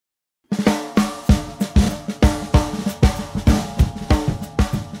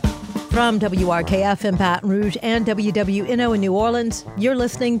From WRKF in Baton Rouge and WWNO in New Orleans, you're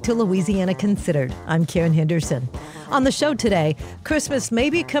listening to Louisiana Considered. I'm Karen Henderson. On the show today, Christmas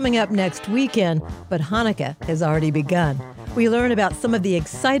may be coming up next weekend, but Hanukkah has already begun. We learn about some of the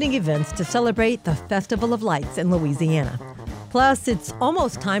exciting events to celebrate the Festival of Lights in Louisiana. Plus, it's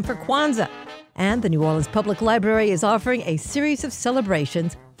almost time for Kwanzaa, and the New Orleans Public Library is offering a series of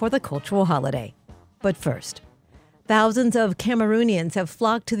celebrations for the cultural holiday. But first, thousands of Cameroonians have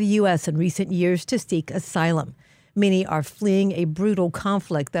flocked to the U.S. in recent years to seek asylum. Many are fleeing a brutal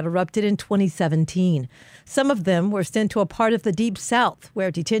conflict that erupted in 2017. Some of them were sent to a part of the Deep South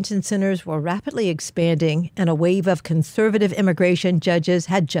where detention centers were rapidly expanding and a wave of conservative immigration judges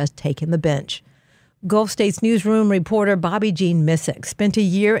had just taken the bench. Gulf States newsroom reporter Bobby Jean Missick spent a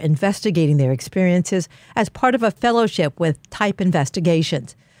year investigating their experiences as part of a fellowship with Type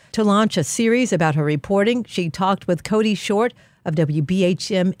Investigations. To launch a series about her reporting, she talked with Cody Short of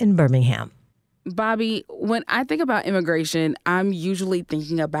WBHM in Birmingham. Bobby, when I think about immigration, I'm usually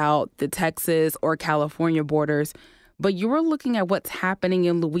thinking about the Texas or California borders, but you were looking at what's happening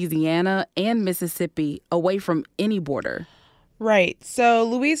in Louisiana and Mississippi away from any border. Right. So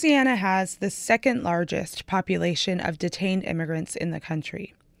Louisiana has the second largest population of detained immigrants in the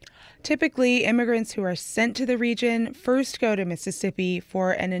country. Typically, immigrants who are sent to the region first go to Mississippi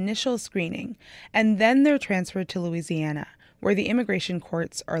for an initial screening, and then they're transferred to Louisiana, where the immigration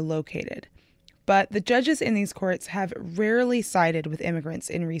courts are located. But the judges in these courts have rarely sided with immigrants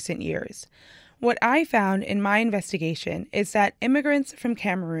in recent years. What I found in my investigation is that immigrants from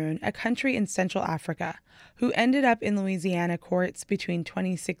Cameroon, a country in Central Africa, who ended up in Louisiana courts between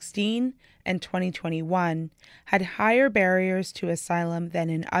 2016 and 2021, had higher barriers to asylum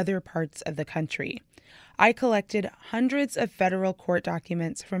than in other parts of the country. I collected hundreds of federal court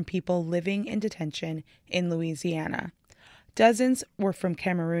documents from people living in detention in Louisiana. Dozens were from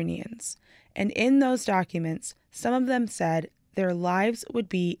Cameroonians, and in those documents, some of them said their lives would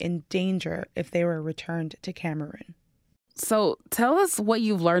be in danger if they were returned to Cameroon. So tell us what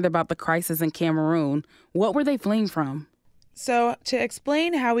you've learned about the crisis in Cameroon. What were they fleeing from? So to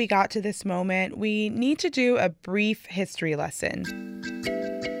explain how we got to this moment, we need to do a brief history lesson.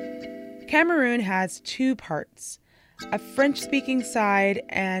 Cameroon has two parts, a French-speaking side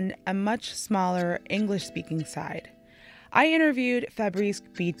and a much smaller English-speaking side. I interviewed Fabrice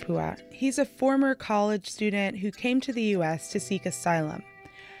Bidpoua. He's a former college student who came to the U.S. to seek asylum.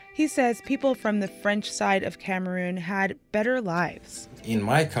 He says people from the French side of Cameroon had better lives. In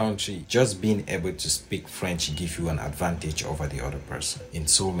my country, just being able to speak French gives you an advantage over the other person in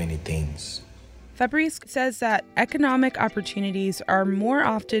so many things. Fabrice says that economic opportunities are more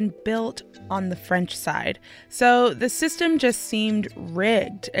often built on the French side, so the system just seemed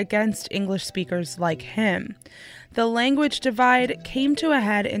rigged against English speakers like him. The language divide came to a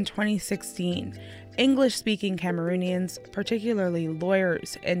head in 2016. English-speaking Cameroonians, particularly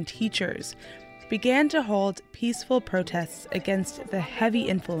lawyers and teachers, began to hold peaceful protests against the heavy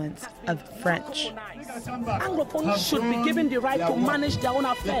influence of French. Anglophones should be given the right to manage their own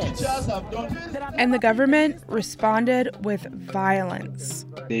affairs. And the government responded with violence.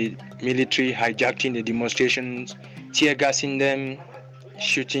 The military hijacking the demonstrations, tear gassing them,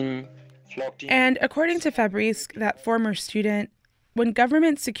 shooting, flogging. And according to Fabrice, that former student, when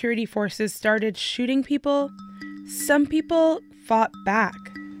government security forces started shooting people, some people fought back.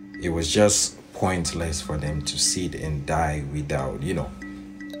 It was just pointless for them to sit and die without, you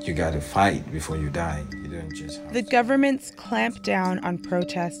got to fight before you die. You don't just The government's clamp down on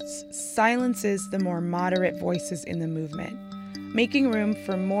protests silences the more moderate voices in the movement, making room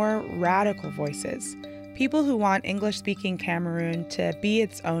for more radical voices, people who want English-speaking Cameroon to be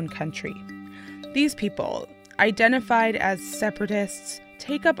its own country. These people, identified as separatists,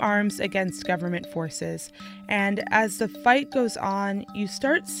 take up arms against government forces, and as the fight goes on, you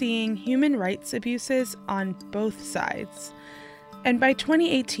start seeing human rights abuses on both sides. And by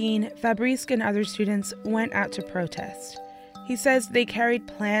 2018, Fabrice and other students went out to protest. He says they carried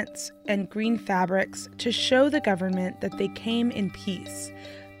plants and green fabrics to show the government that they came in peace.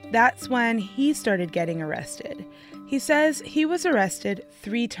 That's when he started getting arrested. He says he was arrested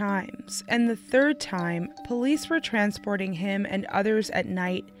 3 times, and the third time, police were transporting him and others at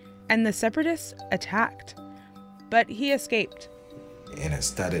night, and the separatists attacked. But he escaped. And I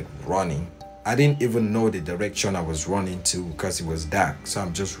started running. I didn't even know the direction I was running to because it was dark. So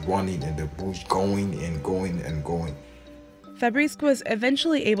I'm just running in the bush, going and going and going. Fabrice was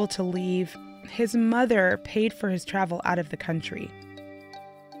eventually able to leave. His mother paid for his travel out of the country.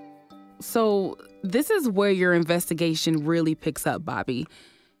 So this is where your investigation really picks up, Bobby.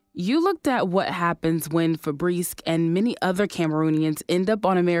 You looked at what happens when Fabrice and many other Cameroonians end up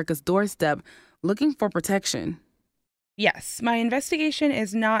on America's doorstep looking for protection. Yes, my investigation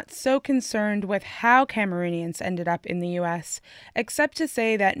is not so concerned with how Cameroonians ended up in the U.S., except to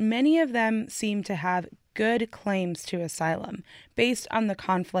say that many of them seem to have good claims to asylum based on the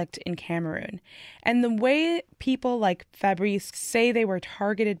conflict in Cameroon, and the way people like Fabrice say they were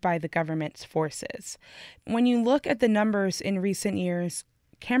targeted by the government's forces. When you look at the numbers in recent years,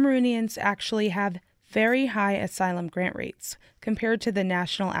 Cameroonians actually have very high asylum grant rates compared to the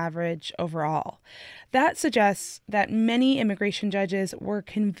national average overall. That suggests that many immigration judges were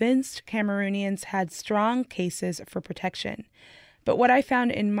convinced Cameroonians had strong cases for protection. But what I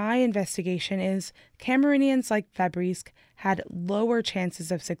found in my investigation is Cameroonians like Fabrice had lower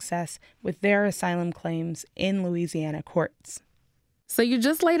chances of success with their asylum claims in Louisiana courts. So you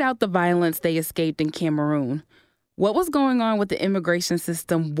just laid out the violence they escaped in Cameroon. What was going on with the immigration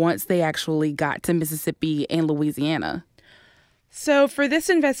system once they actually got to Mississippi and Louisiana? So for this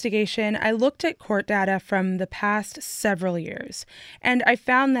investigation, I looked at court data from the past several years, and I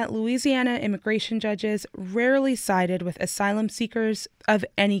found that Louisiana immigration judges rarely sided with asylum seekers of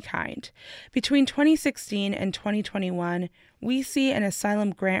any kind. Between 2016 and 2021, we see an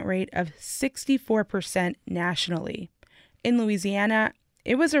asylum grant rate of 64% nationally. In Louisiana,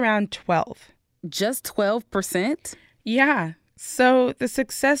 it was around 12. Just 12%? Yeah. So the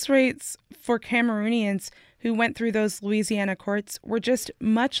success rates for Cameroonians who went through those Louisiana courts were just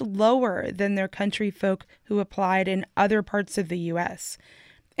much lower than their country folk who applied in other parts of the U.S.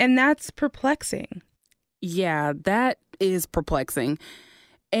 And that's perplexing. Yeah, that is perplexing.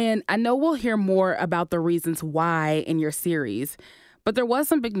 And I know we'll hear more about the reasons why in your series, but there was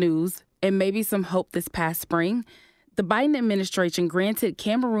some big news and maybe some hope this past spring. The Biden administration granted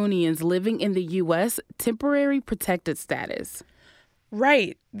Cameroonians living in the U.S. temporary protected status.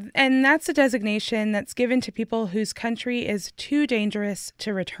 Right. And that's a designation that's given to people whose country is too dangerous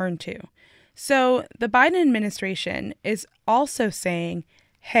to return to. So the Biden administration is also saying,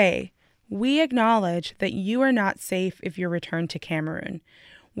 hey, we acknowledge that you are not safe if you're returned to Cameroon.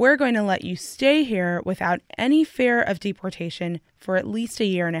 We're going to let you stay here without any fear of deportation for at least a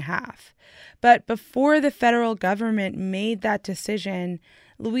year and a half. But before the federal government made that decision,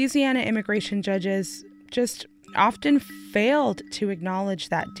 Louisiana immigration judges just often failed to acknowledge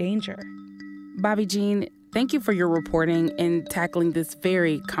that danger. Bobby Jean, thank you for your reporting and tackling this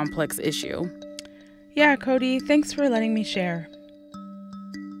very complex issue. Yeah, Cody, thanks for letting me share.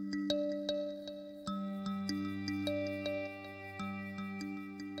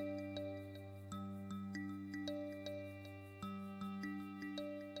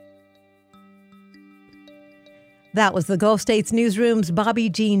 That was the Gulf States Newsroom's Bobby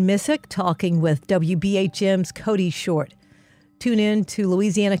Jean Missick talking with WBHM's Cody Short. Tune in to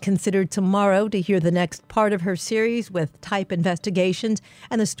Louisiana Considered tomorrow to hear the next part of her series with type investigations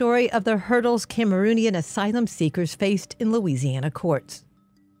and the story of the hurdles Cameroonian asylum seekers faced in Louisiana courts.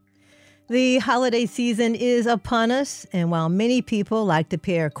 The holiday season is upon us, and while many people like to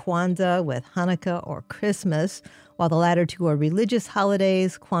pair Kwanzaa with Hanukkah or Christmas, while the latter two are religious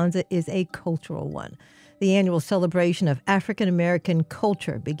holidays, Kwanzaa is a cultural one. The annual celebration of African American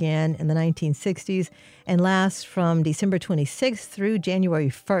culture began in the 1960s and lasts from December 26th through January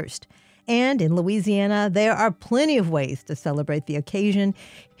 1st. And in Louisiana, there are plenty of ways to celebrate the occasion.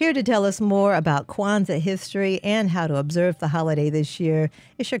 Here to tell us more about Kwanzaa history and how to observe the holiday this year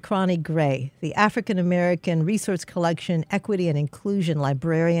is Shakrani Gray, the African American Resource Collection Equity and Inclusion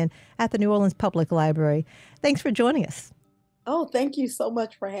Librarian at the New Orleans Public Library. Thanks for joining us. Oh, thank you so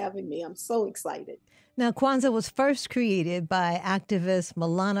much for having me. I'm so excited. Now, Kwanzaa was first created by activist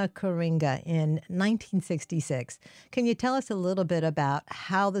Maulana Karenga in 1966. Can you tell us a little bit about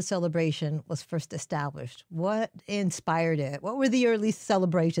how the celebration was first established? What inspired it? What were the early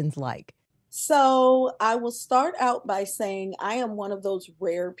celebrations like? So I will start out by saying I am one of those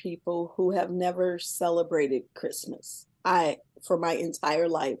rare people who have never celebrated Christmas. For my entire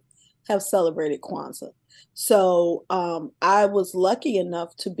life, have celebrated Kwanzaa. So I was lucky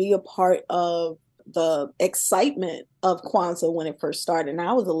enough to be a part of the excitement of Kwanzaa when it first started. And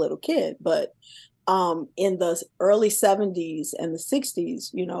I was a little kid, but in the early 70s and the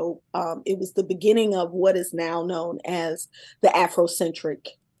 60s, it was the beginning of what is now known as the Afrocentric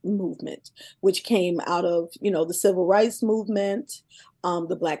movement, which came out of, the civil rights movement,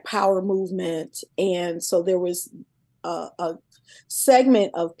 the Black Power movement. And so there was a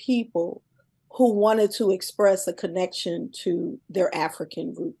segment of people who wanted to express a connection to their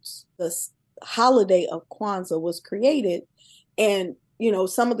African roots. The holiday of Kwanzaa was created, and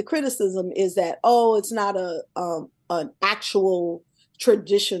some of the criticism is that it's not an actual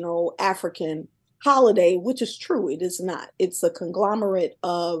traditional African holiday, which is true. It is not. It's a conglomerate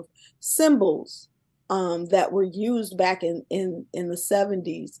of symbols that were used back in the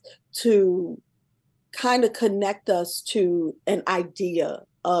 70s to kind of connect us to an idea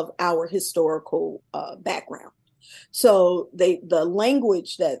of our historical background. So the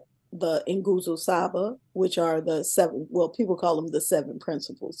language that the Nguzo Saba, which are the seven, well, people call them the seven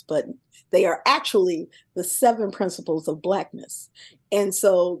principles, but they are actually the seven principles of Blackness. And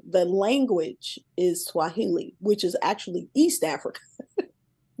so the language is Swahili, which is actually East Africa,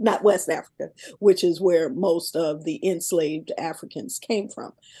 not West Africa, which is where most of the enslaved Africans came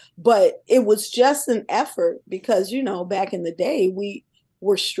from. But it was just an effort because, back in the day, we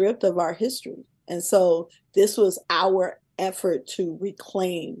were stripped of our history. And so this was our effort to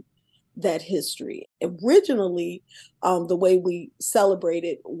reclaim that history. Originally, the way we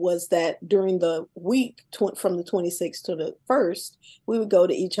celebrated was that during the week from the 26th to the 1st, we would go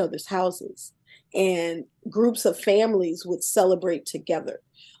to each other's houses and groups of families would celebrate together.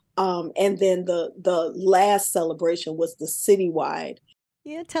 And then the last celebration was the citywide.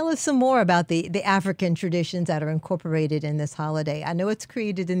 Yeah, tell us some more about the African traditions that are incorporated in this holiday. I know it's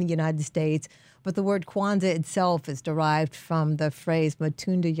created in the United States, but the word Kwanzaa itself is derived from the phrase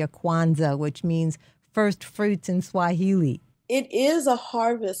Matunda ya Kwanzaa, which means first fruits in Swahili. It is a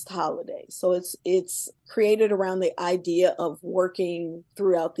harvest holiday. So it's created around the idea of working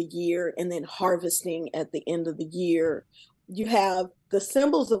throughout the year and then harvesting at the end of the year. You have the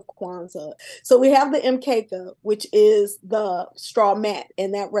symbols of Kwanzaa. So we have the mkeka, which is the straw mat,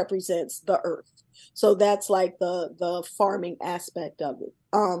 and that represents the earth. So that's like the farming aspect of it.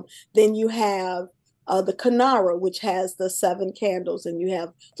 Then you have the Kinara, which has the 7 candles, and you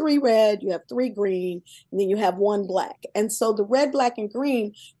have 3 red, you have 3 green, and then you have 1 black. And so the red, black, and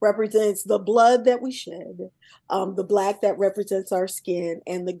green represents the blood that we shed, the black that represents our skin,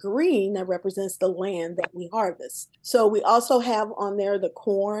 and the green that represents the land that we harvest. So we also have on there the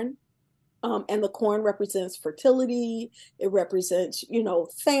corn, and the corn represents fertility. It represents,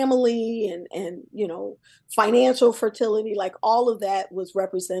 family and financial fertility. Like all of that was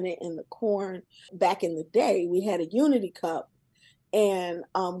represented in the corn. Back in the day, we had a unity cup, and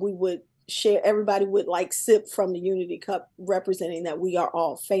we would share. Everybody would sip from the unity cup, representing that we are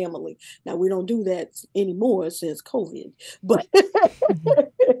all family. Now we don't do that anymore since COVID, but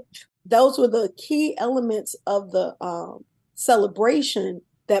those were the key elements of the celebration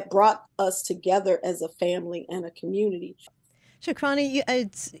that brought us together as a family and a community. Shukrani,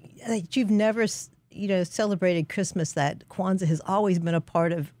 it's like you've never, celebrated Christmas. That Kwanzaa has always been a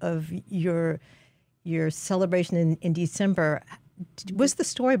part of your celebration in December. What's the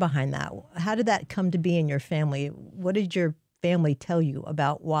story behind that? How did that come to be in your family? What did your family tell you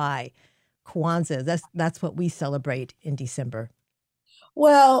about why Kwanzaa? That's what we celebrate in December.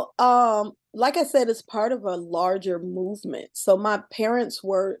 Well, like I said, it's part of a larger movement. So my parents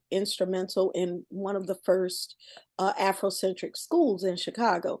were instrumental in one of the first Afrocentric schools in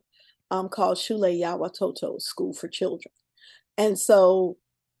Chicago called Shule Ya Watoto, School for Children. And so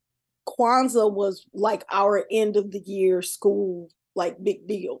Kwanzaa was like our end of the year school, big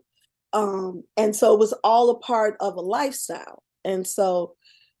deal. And so it was all a part of a lifestyle. And so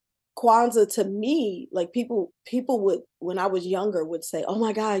Kwanzaa to me, people would, when I was younger, would say, "Oh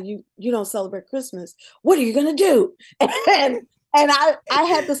my God, you don't celebrate Christmas. What are you gonna do?" And I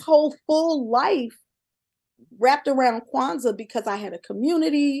had this whole full life wrapped around Kwanzaa because I had a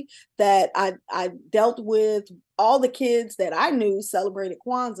community that I dealt with. All the kids that I knew celebrated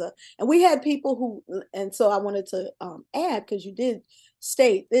Kwanzaa, and we had people who. And so I wanted to add, because you did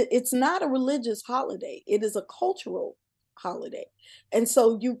state it's not a religious holiday; it is a cultural holiday. And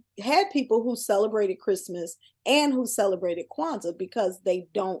so you had people who celebrated Christmas and who celebrated Kwanzaa because they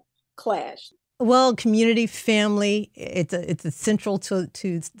don't clash. Well, community, family, it's central to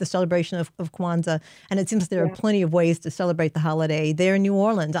the celebration of Kwanzaa. And it seems there are plenty of ways to celebrate the holiday there in New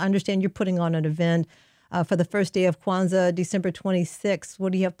Orleans. I understand you're putting on an event for the first day of Kwanzaa, December 26th.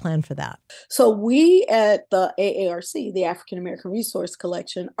 What do you have planned for that? So we at the AARC, the African American Resource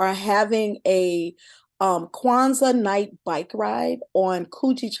Collection, are having a Kwanzaa night bike ride on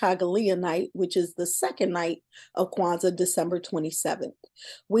Kujichagulia night, which is the second night of Kwanzaa, December 27th.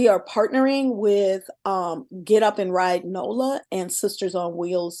 We are partnering with Get Up and Ride NOLA and Sisters on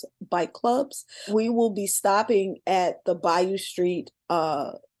Wheels bike clubs. We will be stopping at the Bayou Street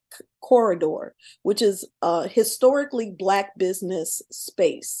corridor, which is a historically Black business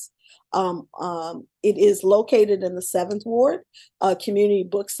space. It is located in the 7th Ward. Community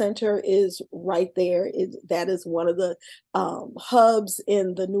Book Center is right there. That is one of the hubs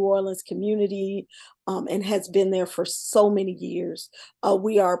in the New Orleans community, and has been there for so many years.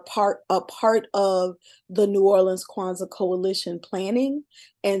 We are a part of the New Orleans Kwanzaa Coalition planning,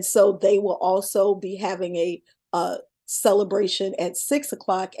 and so they will also be having a celebration at 6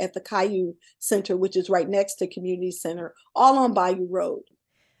 o'clock at the Caillou Center, which is right next to Community Center, all on Bayou Road.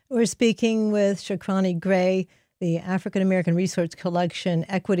 We're speaking with Shakrani Gray, the African American Resource Collection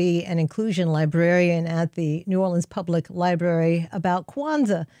Equity and Inclusion Librarian at the New Orleans Public Library, about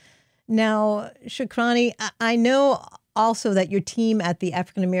Kwanzaa. Now, Shakrani, I know also that your team at the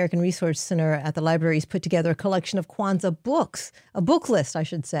African American Resource Center at the library has put together a collection of Kwanzaa books, a book list, I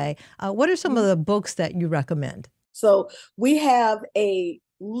should say. What are some of the books that you recommend? So we have a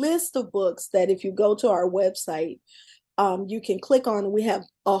list of books that if you go to our website, you can click on. We have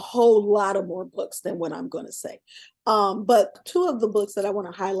a whole lot of more books than what I'm going to say. But two of the books that I want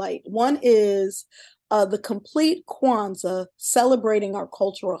to highlight. One is The Complete Kwanzaa, Celebrating Our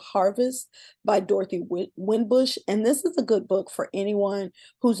Cultural Harvest by Dorothy Winbush. And this is a good book for anyone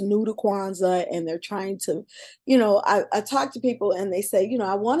who's new to Kwanzaa and they're trying to, I talk to people and they say,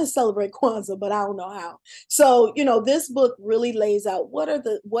 I want to celebrate Kwanzaa, but I don't know how. So, this book really lays out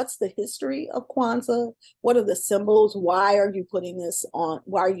what's the history of Kwanzaa? What are the symbols? Why are you putting this on?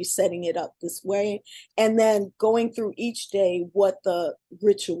 Why are you setting it up this way? And then going through each day what the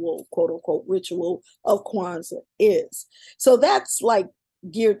ritual, quote unquote, ritual of Kwanzaa is. So that's like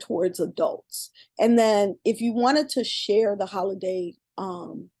geared towards adults. And then if you wanted to share the holiday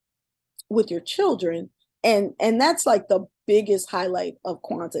with your children, and that's like the biggest highlight of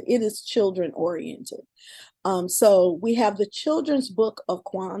Kwanzaa, it is children oriented. So we have the Children's Book of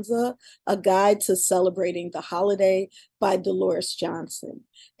Kwanzaa, A Guide to Celebrating the Holiday by Dolores Johnson.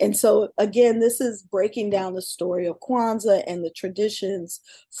 And so again, this is breaking down the story of Kwanzaa and the traditions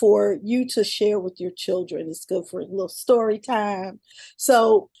for you to share with your children. It's good for a little story time.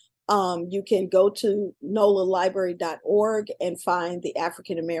 So you can go to nolalibrary.org and find the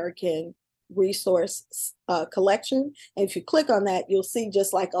African American Resource Collection. And if you click on that, you'll see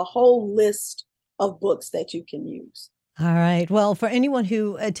just like a whole list of books that you can use. All right. Well, for anyone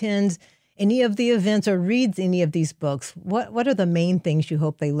who attends any of the events or reads any of these books, what are the main things you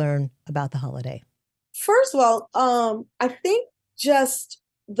hope they learn about the holiday? First of all, I think just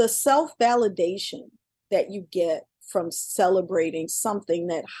the self-validation that you get from celebrating something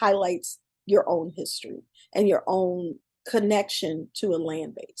that highlights your own history and your own connection to a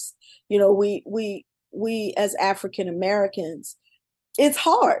land base. We as African Americans, it's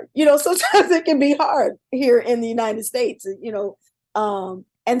hard, sometimes it can be hard here in the United States,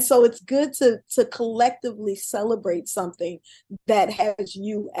 and so it's good to collectively celebrate something that has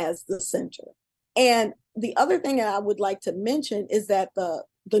you as the center. And the other thing that I would like to mention is that the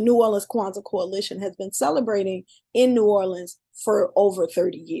New Orleans Kwanzaa Coalition has been celebrating in New Orleans for over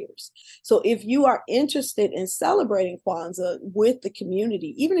 30 years. So if you are interested in celebrating Kwanzaa with the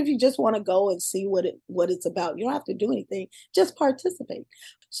community, even if you just want to go and see what it's about, you don't have to do anything, just participate.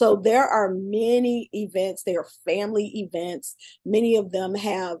 So there are many events, there are family events. Many of them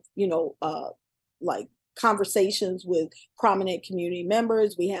have, like conversations with prominent community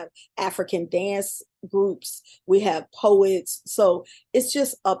members. We have African dance groups, we have poets. So it's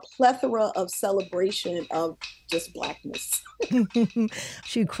just a plethora of celebration of just Blackness.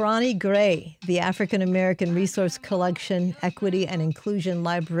 Shakrani Gray, the African American Resource Collection, Equity and Inclusion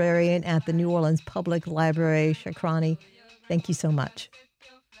Librarian at the New Orleans Public Library. Shakrani, thank you so much.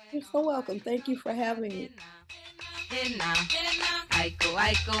 You're so welcome. Thank you for having me.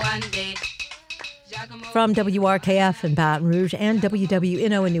 From WRKF in Baton Rouge and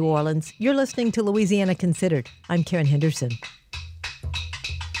WWNO in New Orleans, you're listening to Louisiana Considered. I'm Karen Henderson.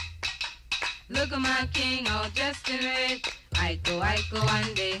 Look at my king all dressed in red. I go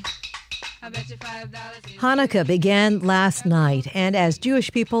one day. I bet you $5. Hanukkah began last night, and as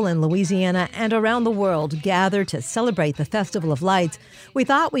Jewish people in Louisiana and around the world gather to celebrate the Festival of Lights, we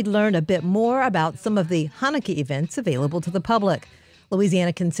thought we'd learn a bit more about some of the Hanukkah events available to the public.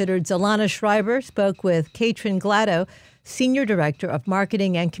 Louisiana Considered's Alana Schreiber spoke with Katrin Glado, Senior Director of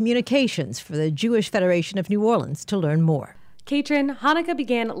Marketing and Communications for the Jewish Federation of New Orleans, to learn more. Katrin, Hanukkah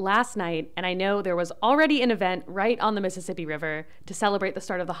began last night, and I know there was already an event right on the Mississippi River to celebrate the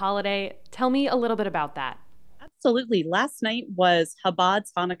start of the holiday. Tell me a little bit about that. Absolutely. Last night was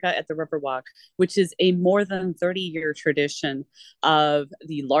Chabad's Hanukkah at the Riverwalk, which is a more than 30-year tradition of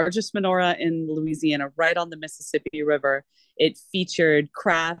the largest menorah in Louisiana, right on the Mississippi River. It featured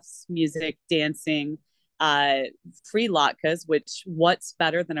crafts, music, dancing, free latkes, which what's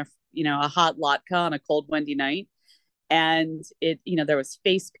better than a hot latke on a cold, windy night? And there was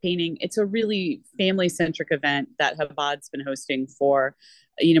face painting. It's a really family-centric event that Chabad's been hosting for,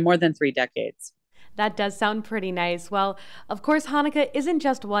 more than 3 decades. That does sound pretty nice. Well, of course, Hanukkah isn't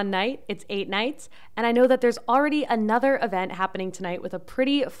just one night, it's 8 nights. And I know that there's already another event happening tonight with a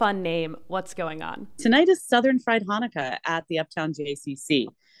pretty fun name. What's going on? Tonight is Southern Fried Hanukkah at the Uptown JCC.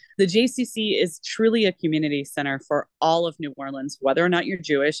 The JCC is truly a community center for all of New Orleans, whether or not you're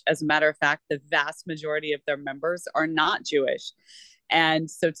Jewish. As a matter of fact, the vast majority of their members are not Jewish.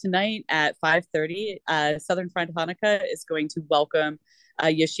 And so tonight at 5:30, Southern Fried Hanukkah is going to welcome a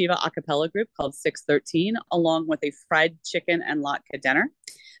yeshiva a cappella group called 613, along with a fried chicken and latke dinner.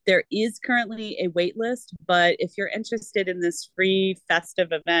 There is currently a wait list, but if you're interested in this free festive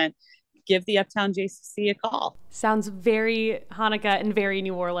event, give the Uptown JCC a call. Sounds very Hanukkah and very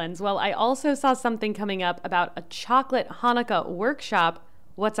New Orleans. Well, I also saw something coming up about a chocolate Hanukkah workshop.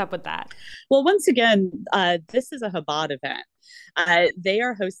 What's up with that? Well, once again, this is a Chabad event. They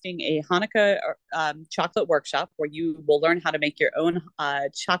are hosting a Hanukkah chocolate workshop where you will learn how to make your own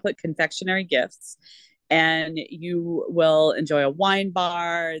chocolate confectionery gifts. And you will enjoy a wine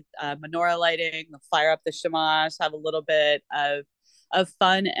bar, menorah lighting, fire up the shamash, have a little bit of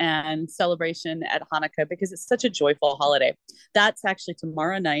fun and celebration at Hanukkah because it's such a joyful holiday. That's actually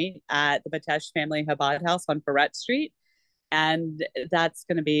tomorrow night at the Batesh Family Chabad House on Ferret Street. And that's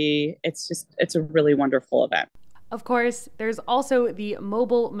going to be, it's a really wonderful event. Of course, there's also the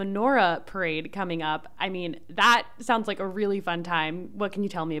mobile menorah parade coming up. I mean, that sounds like a really fun time. What can you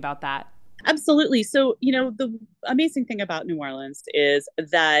tell me about that? Absolutely. So, the amazing thing about New Orleans is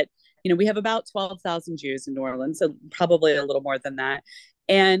that, we have about 12,000 Jews in New Orleans, so probably a little more than that.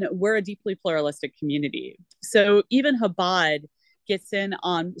 And we're a deeply pluralistic community. So even Chabad gets in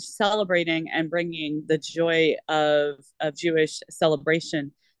on celebrating and bringing the joy of Jewish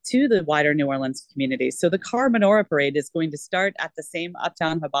celebration to the wider New Orleans community. So the Car Menorah Parade is going to start at the same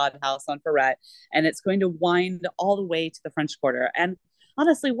Uptown Chabad House on Ferret, and it's going to wind all the way to the French Quarter. And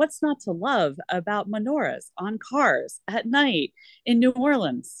honestly, what's not to love about menorahs on cars at night in New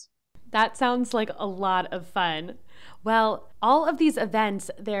Orleans? That sounds like a lot of fun. Well, all of these events,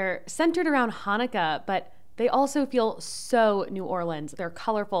 they're centered around Hanukkah, but they also feel so New Orleans. They're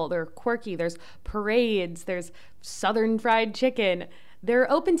colorful, they're quirky, there's parades, there's Southern fried chicken. They're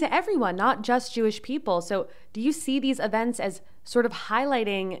open to everyone, not just Jewish people. So do you see these events as sort of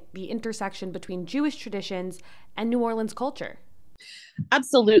highlighting the intersection between Jewish traditions and New Orleans culture?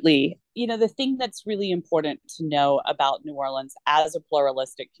 Absolutely. The thing that's really important to know about New Orleans as a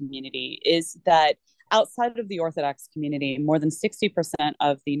pluralistic community is that outside of the Orthodox community, more than 60%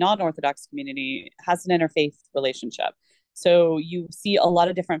 of the non-Orthodox community has an interfaith relationship. So you see a lot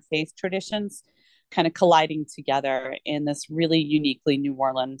of different faith traditions kind of colliding together in this really uniquely New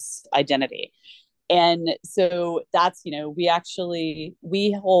Orleans identity. And so that's,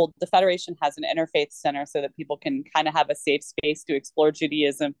 we hold, the Federation has an interfaith center so that people can kind of have a safe space to explore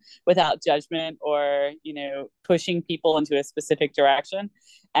Judaism without judgment or, pushing people into a specific direction.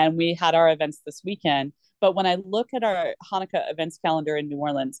 And we had our events this weekend. But when I look at our Hanukkah events calendar in New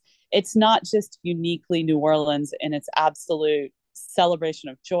Orleans, it's not just uniquely New Orleans in its absolute celebration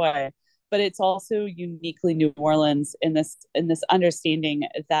of joy, but it's also uniquely New Orleans in this understanding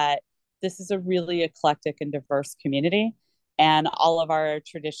that this is a really eclectic and diverse community, and all of our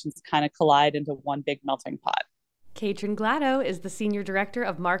traditions kind of collide into one big melting pot. Katrin Glado is the Senior Director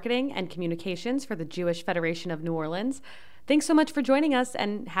of Marketing and Communications for the Jewish Federation of New Orleans. Thanks so much for joining us,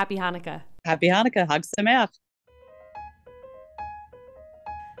 and happy Hanukkah. Happy Hanukkah. Hag Sameach.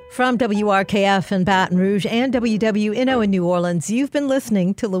 From WRKF in Baton Rouge and WWNO in New Orleans, you've been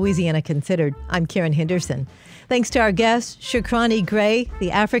listening to Louisiana Considered. I'm Karen Henderson. Thanks to our guest, Shakrani Gray,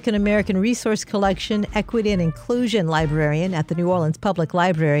 the African American Resource Collection, Equity and Inclusion Librarian at the New Orleans Public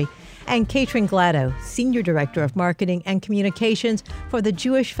Library, and Katrin Glado, Senior Director of Marketing and Communications for the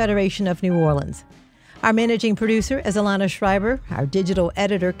Jewish Federation of New Orleans. Our managing producer is Alana Schreiber, our digital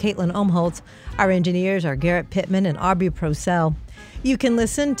editor, Caitlin Umholtz. Our engineers are Garrett Pittman and Aubrey Procell. You can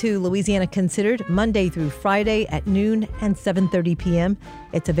listen to Louisiana Considered Monday through Friday at noon and 7:30 p.m.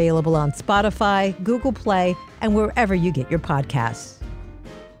 It's available on Spotify, Google Play, and wherever you get your podcasts.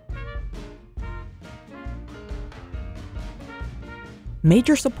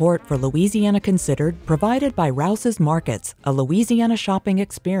 Major support for Louisiana Considered provided by Rouse's Markets, a Louisiana shopping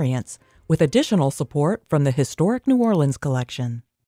experience, with additional support from the Historic New Orleans Collection.